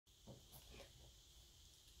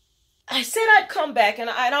I said I'd come back,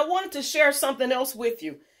 and I wanted to share something else with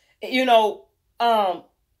you. We got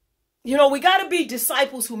to be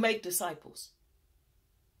disciples who make disciples.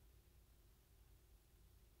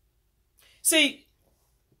 See,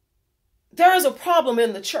 there is a problem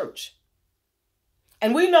in the church.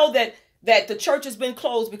 And we know that the church has been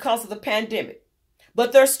closed because of the pandemic.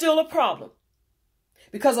 But there's still a problem.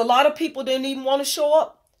 Because a lot of people didn't even want to show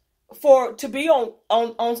up to be on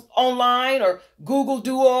online or Google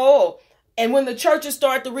Duo. And when the churches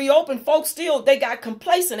started to reopen, folks they got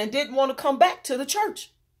complacent and didn't want to come back to the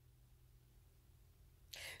church.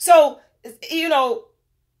 So,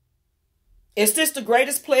 is this the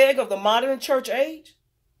greatest plague of the modern church age?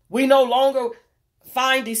 We no longer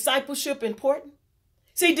find discipleship important.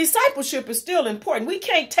 See, discipleship is still important. We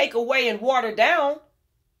can't take away and water down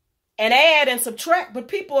and add and subtract, but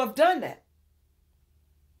people have done that.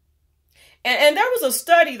 And there was a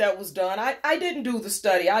study that was done. I didn't do the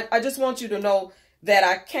study. I just want you to know that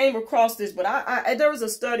I came across this, but there was a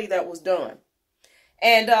study that was done.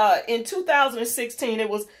 And in 2016, it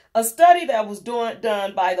was a study that was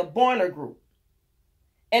done by the Barna Group.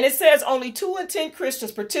 And it says only 2 in 10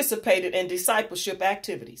 Christians participated in discipleship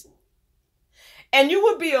activities. And you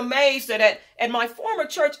would be amazed that at my former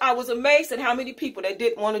church, I was amazed at how many people that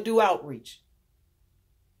didn't want to do outreach.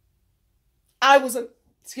 I've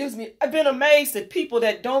been amazed at people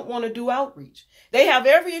that don't want to do outreach. They have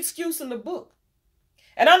every excuse in the book.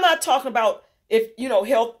 And I'm not talking about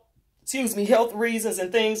health reasons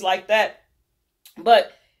and things like that.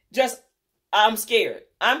 But just, I'm scared.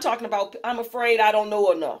 I'm talking about, I'm afraid I don't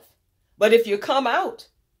know enough. But if you come out,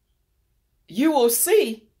 you will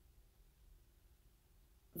see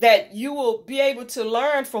that you will be able to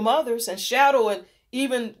learn from others and shadow and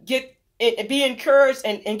even be encouraged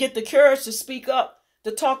and get the courage to speak up,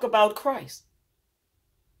 to talk about Christ.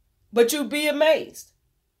 But you'd be amazed.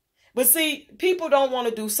 But see, people don't want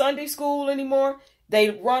to do Sunday school anymore. They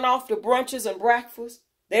run off to brunches and breakfast.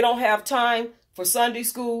 They don't have time for Sunday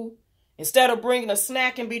school. Instead of bringing a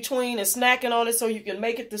snack in between and snacking on it so you can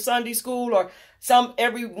make it to Sunday school, or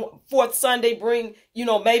every fourth Sunday bring,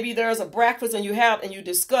 maybe there's a breakfast and you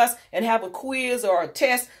discuss and have a quiz or a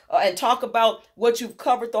test and talk about what you've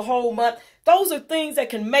covered the whole month. Those are things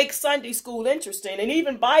that can make Sunday school interesting, and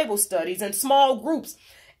even Bible studies and small groups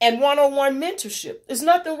and one-on-one mentorship. There's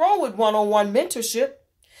nothing wrong with one-on-one mentorship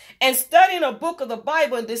and studying a book of the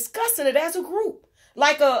Bible and discussing it as a group,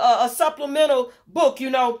 like a supplemental book,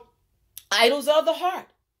 Idols of the Heart,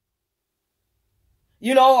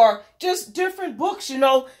 or just different books,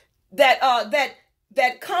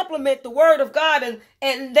 that complement the Word of God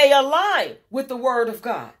and they align with the Word of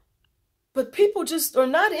God. But people just are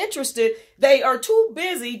not interested. They are too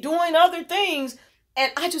busy doing other things.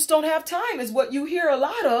 And I just don't have time is what you hear a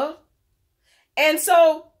lot of. And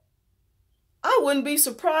so I wouldn't be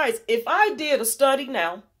surprised if I did a study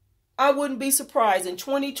now. I wouldn't be surprised in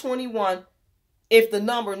 2021 if the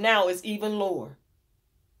number now is even lower.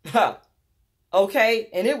 Okay?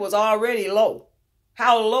 And it was already low.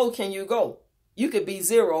 How low can you go? You could be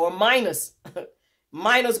 0 or minus.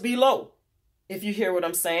 Minus below, if you hear what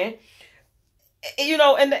I'm saying.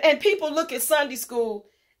 And people look at Sunday school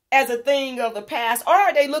as a thing of the past,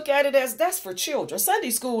 or they look at it as that's for children. Sunday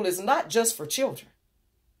school is not just for children.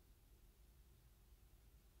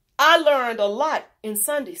 I learned a lot in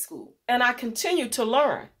Sunday school, and I continue to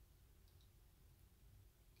learn.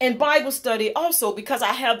 And Bible study also, because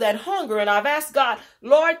I have that hunger, and I've asked God,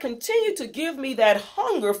 Lord, continue to give me that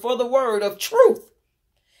hunger for the word of truth.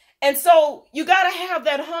 And so you got to have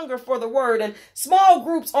that hunger for the word, and small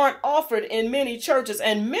groups aren't offered in many churches,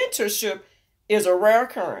 and mentorship is a rare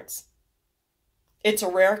occurrence. It's a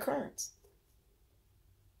rare occurrence.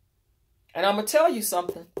 And I'm going to tell you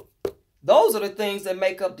something. Those are the things that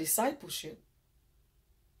make up discipleship.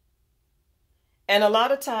 And a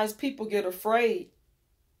lot of times people get afraid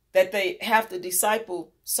that they have to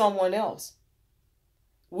disciple someone else.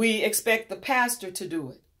 We expect the pastor to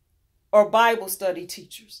do it or Bible study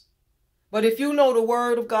teachers. But if you know the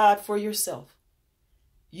word of God for yourself,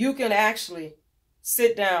 you can actually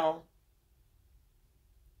sit down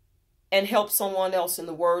and help someone else in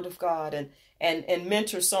the word of God and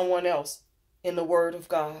mentor someone else in the word of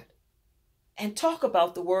God and talk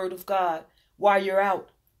about the word of God while you're out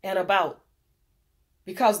and about.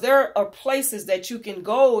 Because there are places that you can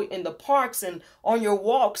go in the parks and on your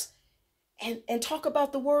walks and talk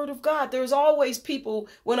about the word of God. There's always people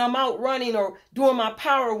when I'm out running or doing my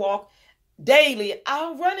power walk daily.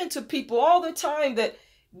 I'll run into people all the time that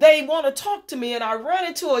they want to talk to me. And I ran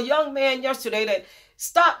into a young man yesterday that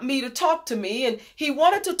stopped me to talk to me. And he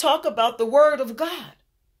wanted to talk about the word of God.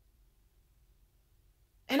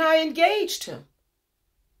 and I engaged him.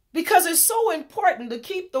 Because it's so important to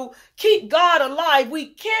keep God alive. We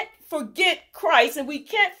can't forget Christ, and we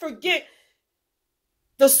can't forget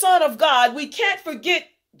the Son of God. We can't forget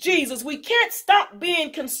Jesus. We can't stop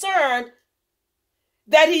being concerned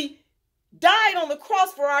that he died on the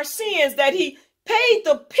cross for our sins, that he paid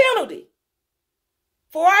the penalty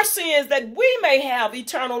for our sins, that we may have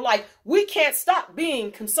eternal life. We can't stop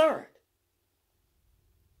being concerned.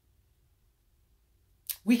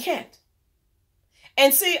 We can't.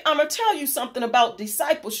 And see, I'm going to tell you something about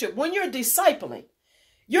discipleship. When you're discipling,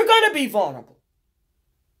 you're going to be vulnerable.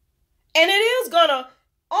 And it is going to,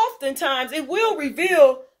 oftentimes, it will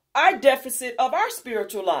reveal our deficit of our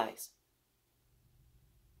spiritual lives.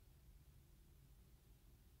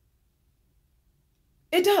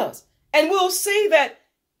 It does. And we'll see that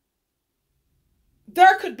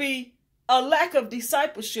there could be a lack of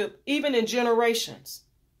discipleship even in generations,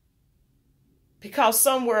 because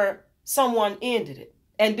someone ended it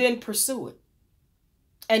and didn't pursue it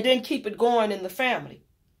and didn't keep it going in the family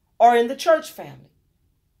or in the church family.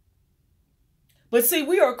 But see,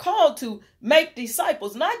 we are called to make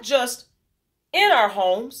disciples, not just in our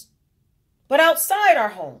homes, but outside our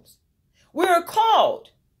homes. We are called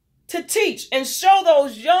to teach and show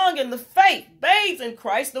those young in the faith, babes in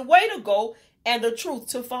Christ, the way to go and the truth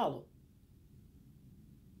to follow.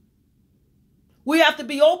 We have to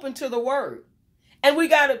be open to the word, and we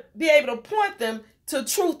got to be able to point them to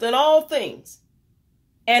truth in all things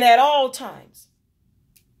and at all times.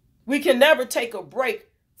 We can never take a break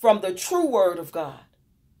from the true word of God.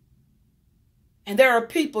 And there are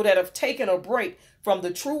people that have taken a break from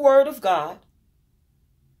the true word of God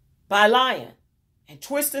by lying and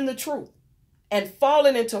twisting the truth and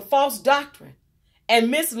falling into false doctrine and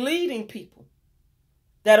misleading people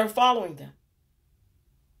that are following them.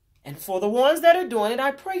 And for the ones that are doing it,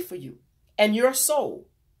 I pray for you and your soul,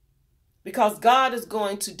 because God is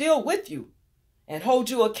going to deal with you and hold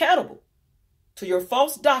you accountable to your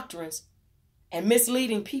false doctrines and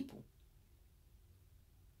misleading people.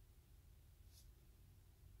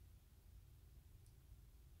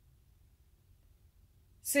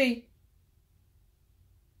 See,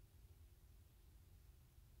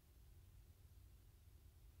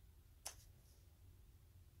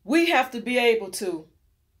 we have to be able to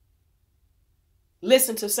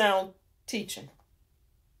listen to sound teaching.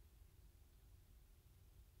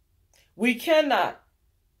 We can't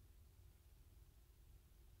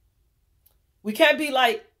be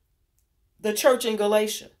like the church in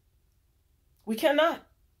Galatia. We cannot.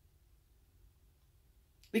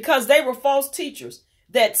 Because they were false teachers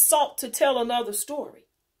that sought to tell another story.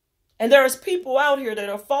 And there's people out here that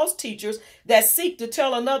are false teachers that seek to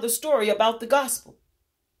tell another story about the gospel.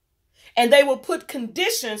 And they will put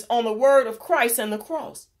conditions on the word of Christ and the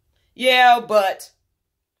cross.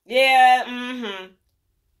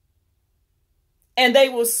 And they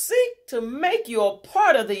will seek to make you a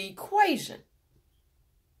part of the equation.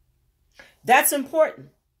 That's important.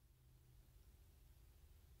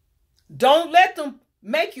 Don't let them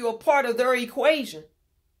make you a part of their equation.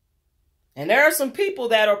 And there are some people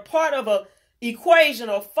that are part of an equation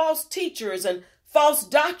of false teachers and false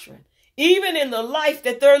doctrine, even in the life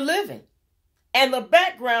that they're living and the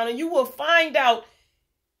background. And you will find out,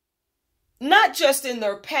 not just in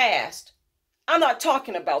their past. I'm not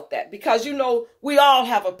talking about that, because, we all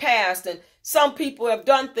have a past, and some people have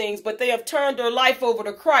done things, but they have turned their life over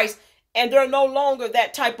to Christ and they're no longer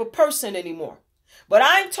that type of person anymore. But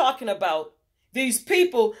I'm talking about these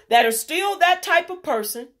people that are still that type of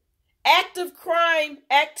person, active crime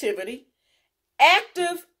activity,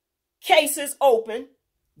 active cases open,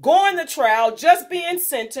 going to trial, just being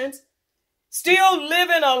sentenced, still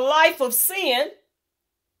living a life of sin.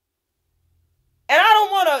 And I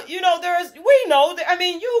don't want to,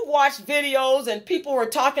 you've watched videos and people were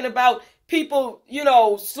talking about people,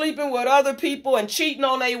 sleeping with other people and cheating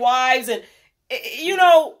on their wives. And,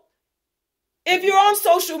 if you're on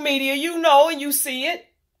social media, and you see it.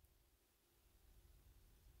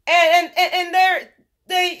 And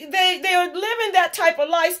they are living that type of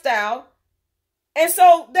lifestyle. And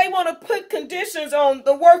so they want to put conditions on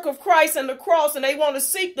the work of Christ and the cross, and they want to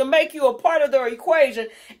seek to make you a part of their equation,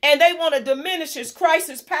 and they want to diminish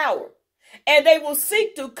Christ's power. And they will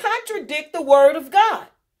seek to contradict the word of God.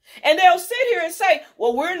 And they'll sit here and say,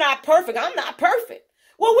 well, we're not perfect. I'm not perfect.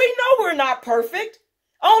 Well, we know we're not perfect.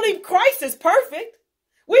 Only Christ is perfect.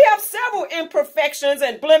 We have several imperfections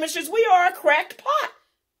and blemishes. We are a cracked pot.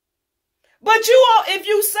 But if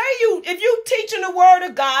you teaching the word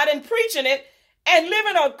of God and preaching it and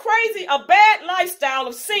living a bad lifestyle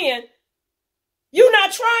of sin, you're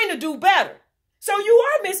not trying to do better. So you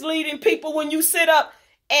are misleading people when you sit up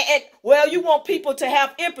And well, you want people to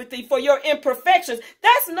have empathy for your imperfections.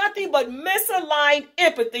 That's nothing but misaligned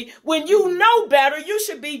empathy. When you know better, you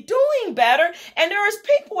should be doing better. And there is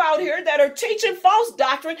people out here that are teaching false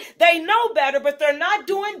doctrine. They know better, but they're not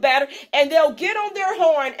doing better. And they'll get on their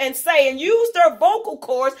horn and say, and use their vocal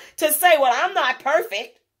cords to say, well, I'm not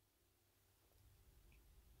perfect.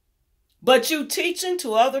 But you teaching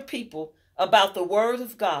to other people about the word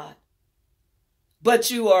of God, but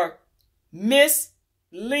you are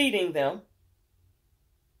misleading them,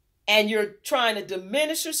 and you're trying to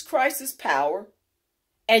diminish Christ's power,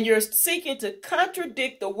 and you're seeking to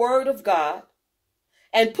contradict the word of God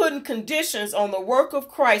and putting conditions on the work of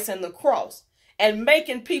Christ and the cross and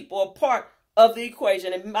making people a part of the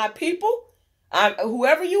equation. And my people,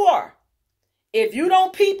 whoever you are, if you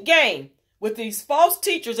don't peep game with these false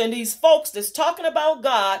teachers and these folks that's talking about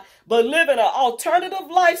God, but living an alternative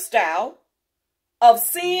lifestyle of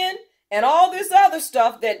sin and all this other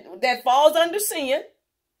stuff that falls under sin,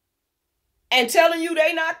 and telling you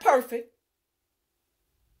they not perfect.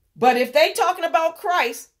 But if they talking about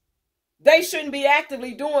Christ, they shouldn't be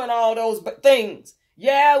actively doing all those things.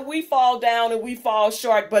 Yeah, we fall down and we fall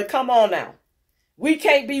short, but come on now. We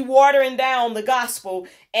can't be watering down the gospel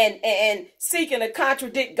and seeking to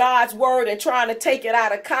contradict God's word and trying to take it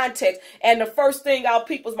out of context. And the first thing our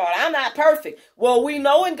people's mouth, I'm not perfect. Well, we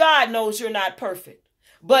know and God knows you're not perfect.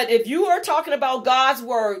 But if you are talking about God's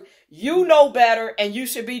word, you know better and you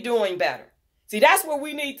should be doing better. See, that's where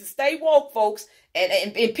we need to stay woke, folks,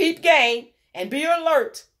 and peep game and be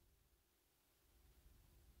alert.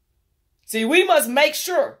 See, we must make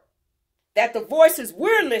sure that the voices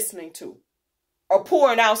we're listening to are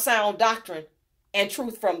pouring out sound doctrine and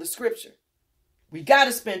truth from the scripture. We got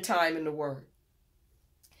to spend time in the word.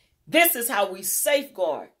 This is how we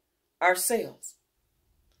safeguard ourselves.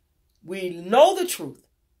 We know the truth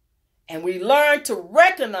and we learn to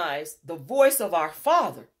recognize the voice of our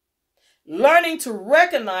Father. Learning to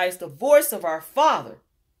recognize the voice of our Father.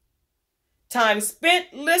 Time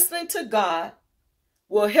spent listening to God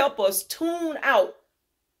will help us tune out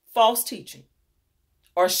false teaching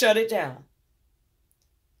or shut it down.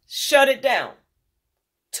 Shut it down.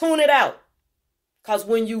 Tune it out. Because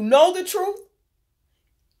when you know the truth,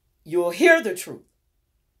 you'll hear the truth.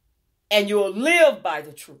 And you'll live by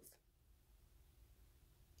the truth.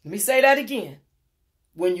 Let me say that again.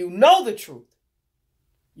 When you know the truth,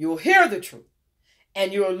 you'll hear the truth.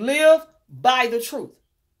 And you'll live by the truth.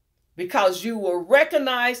 Because you will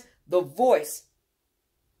recognize the voice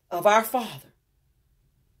of our Father.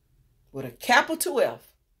 With a capital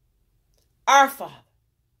F. Our Father.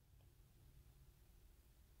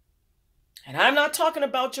 And I'm not talking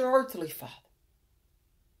about your earthly father.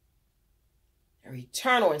 Your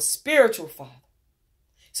eternal and spiritual Father.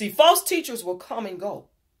 See, false teachers will come and go.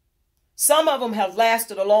 Some of them have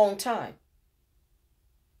lasted a long time.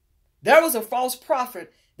 There was a false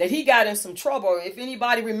prophet that he got in some trouble. If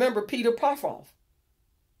anybody remember Peter Popoff,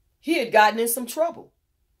 he had gotten in some trouble.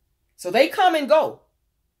 So they come and go.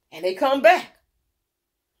 And they come back.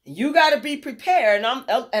 And you got to be prepared.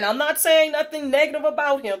 And I'm not saying nothing negative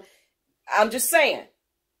about him. I'm just saying,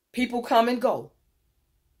 people come and go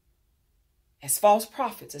as false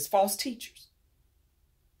prophets, as false teachers.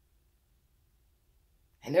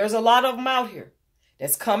 And there's a lot of them out here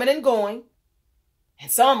that's coming and going,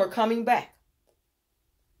 and some are coming back.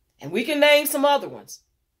 And we can name some other ones.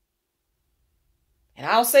 And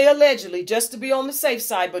I'll say allegedly, just to be on the safe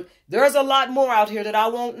side, but there's a lot more out here that I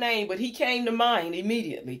won't name, but he came to mind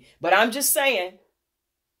immediately. But I'm just saying,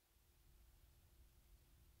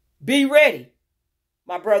 be ready,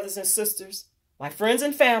 my brothers and sisters, my friends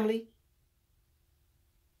and family,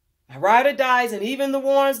 my ride or dies, and even the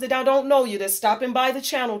ones that I don't know you that's stopping by the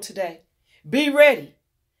channel today. Be ready,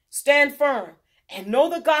 stand firm, and know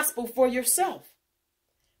the gospel for yourself.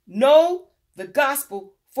 Know the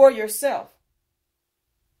gospel for yourself.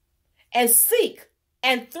 And seek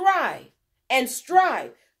and thrive and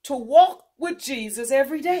strive to walk with Jesus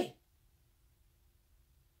every day.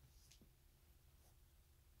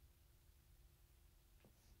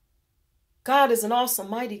 God is an awesome,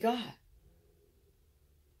 mighty God.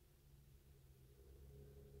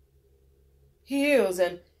 He is,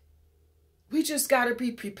 and we just got to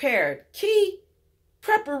be prepared.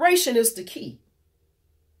 Preparation is the key.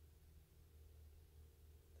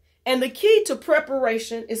 And the key to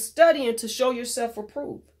preparation is studying to show yourself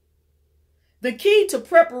approved. The key to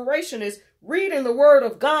preparation is reading the word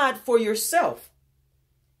of God for yourself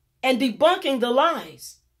and debunking the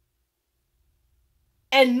lies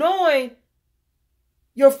and knowing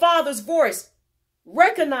your Father's voice,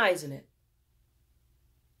 recognizing it,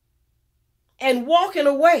 and walking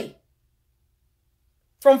away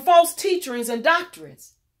from false teachings and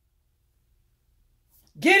doctrines,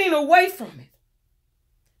 getting away from it,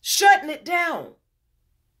 shutting it down,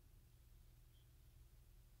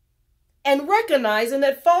 and recognizing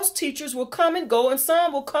that false teachers will come and go and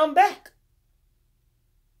some will come back.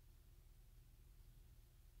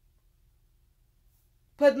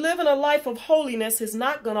 But living a life of holiness is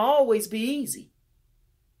not going to always be easy.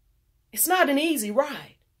 It's not an easy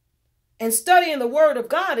ride. And studying the Word of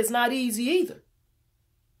God is not easy either.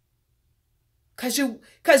 Because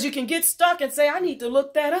you can get stuck and say, I need to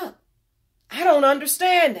look that up. I don't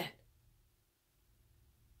understand that.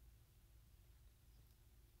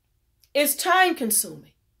 It's time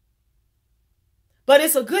consuming. But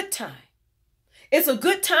it's a good time. It's a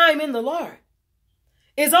good time in the Lord.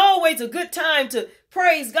 It's always a good time to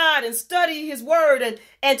praise God and study His Word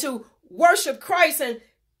and to worship Christ and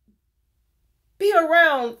be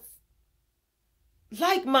around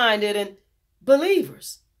like-minded and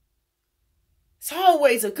believers. It's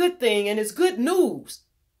always a good thing, and it's good news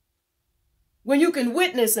when you can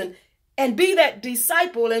witness and be that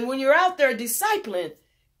disciple, and when you're out there discipling,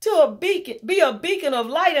 to be a beacon of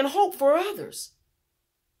light and hope for others.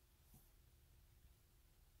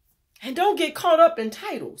 And don't get caught up in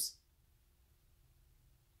titles.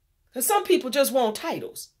 Because some people just want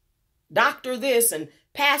titles. Doctor this and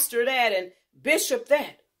pastor that and bishop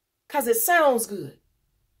that. Because it sounds good.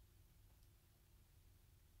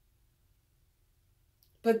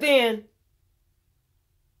 But then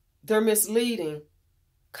they're misleading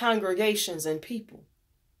congregations and people.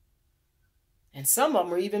 And some of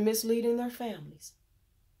them are even misleading their families.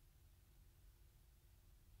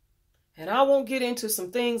 And I won't get into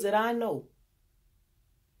some things that I know.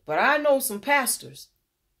 But I know some pastors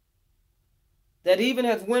that even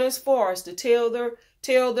have went as far as to tell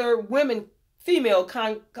their women, female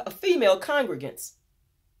congregants,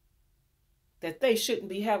 that they shouldn't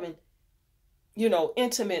be having,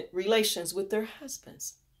 intimate relations with their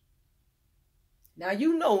husbands.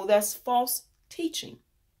 Now, that's false teaching.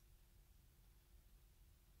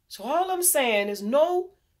 So all I'm saying is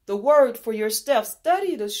know the Word for yourself.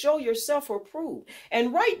 Study to show yourself approved.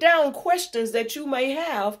 And write down questions that you may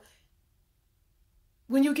have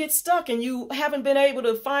when you get stuck and you haven't been able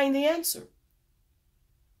to find the answer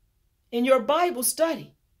in your Bible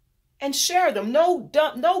study. And share them.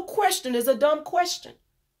 No question is a dumb question.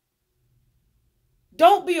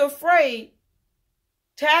 Don't be afraid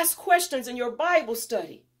to ask questions in your Bible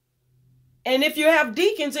study. And if you have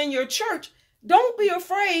deacons in your church, don't be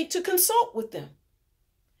afraid to consult with them.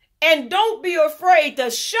 And don't be afraid to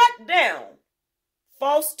shut down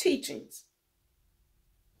false teachings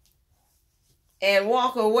and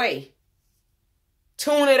walk away.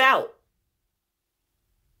 Tune it out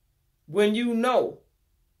when you know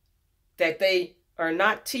that they are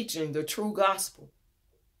not teaching the true gospel.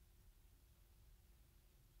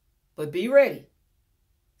 But be ready,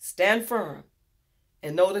 stand firm,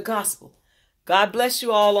 and know the gospel. God bless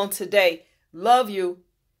you all on today. Love you.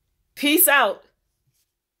 Peace out.